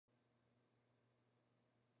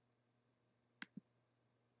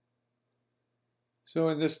So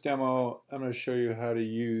in this demo, I'm going to show you how to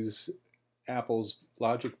use Apple's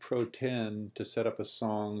Logic Pro 10 to set up a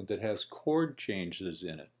song that has chord changes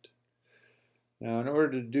in it. Now, in order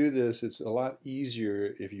to do this, it's a lot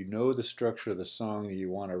easier if you know the structure of the song that you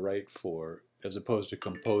want to write for, as opposed to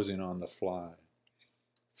composing on the fly.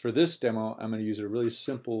 For this demo, I'm going to use a really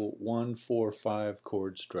simple 1-4-5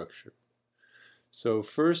 chord structure. So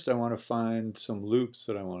first I want to find some loops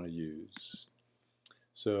that I want to use.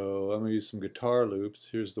 So I'm going to use some guitar loops.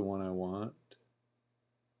 Here's the one I want.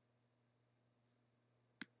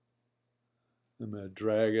 I'm going to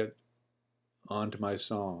drag it onto my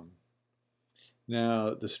song.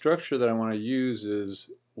 Now the structure that I want to use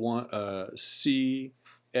is C,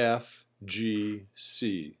 F, G,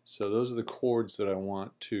 C. So those are the chords that I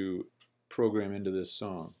want to program into this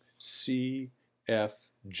song. C, F,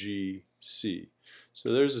 G, C.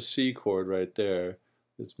 So there's a C chord right there.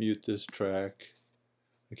 Let's mute this track.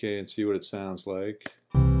 Okay, and see what it sounds like.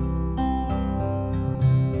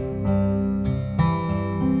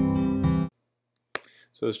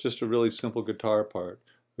 So it's just a really simple guitar part.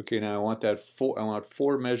 Okay, now I want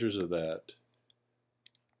four measures of that.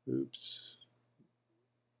 Oops.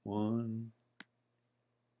 1,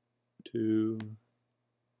 2,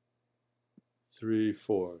 3,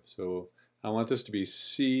 4. So I want this to be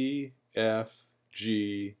C, F,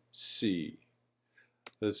 G, C.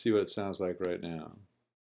 Let's see what it sounds like right now.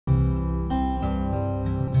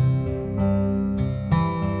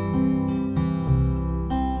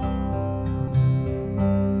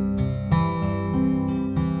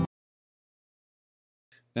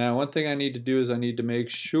 Now one thing I need to do is I need to make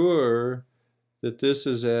sure that this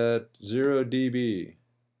is at 0 dB.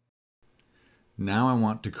 Now I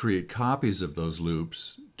want to create copies of those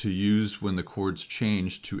loops to use when the chords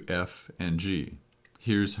change to F and G.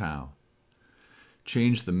 Here's how.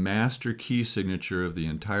 Change the master key signature of the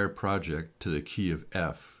entire project to the key of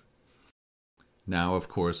F. Now, of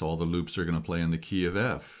course, all the loops are going to play in the key of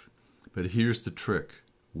F. But here's the trick.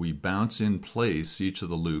 We bounce in place each of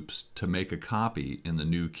the loops to make a copy in the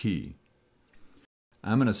new key.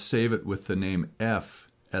 I'm going to save it with the name F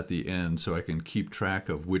at the end so I can keep track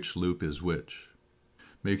of which loop is which.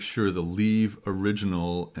 Make sure the Leave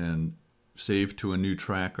Original and Save to a New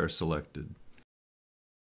Track are selected.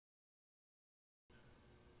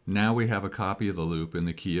 Now we have a copy of the loop in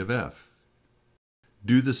the key of F.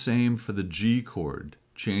 Do the same for the G chord.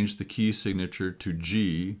 Change the key signature to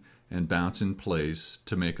G and bounce in place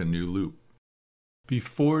to make a new loop.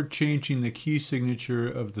 Before changing the key signature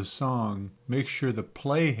of the song, make sure the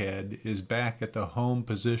playhead is back at the home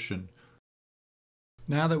position.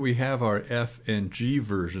 Now that we have our F and G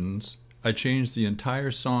versions, I changed the entire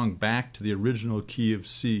song back to the original key of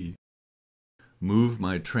C. Move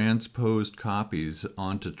my transposed copies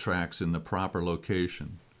onto tracks in the proper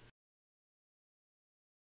location.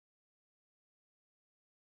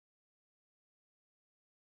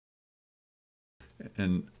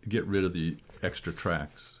 And get rid of the extra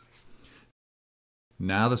tracks.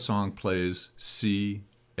 Now the song plays C,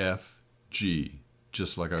 F, G,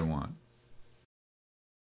 just like I want.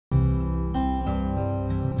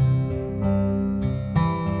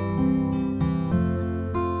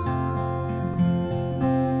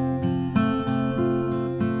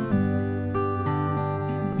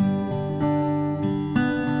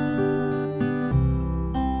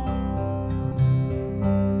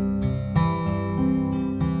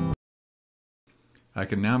 I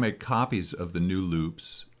can now make copies of the new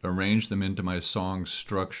loops, arrange them into my song's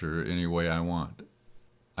structure any way I want.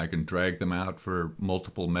 I can drag them out for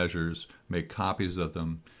multiple measures, make copies of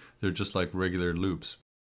them. They're just like regular loops.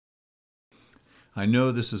 I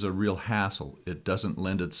know this is a real hassle. It doesn't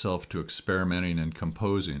lend itself to experimenting and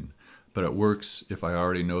composing, but it works if I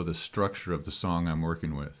already know the structure of the song I'm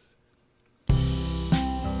working with.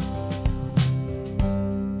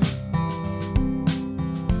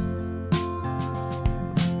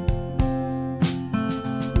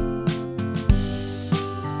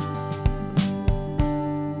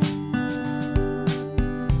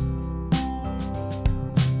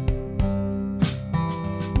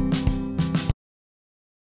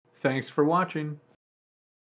 Thanks for watching.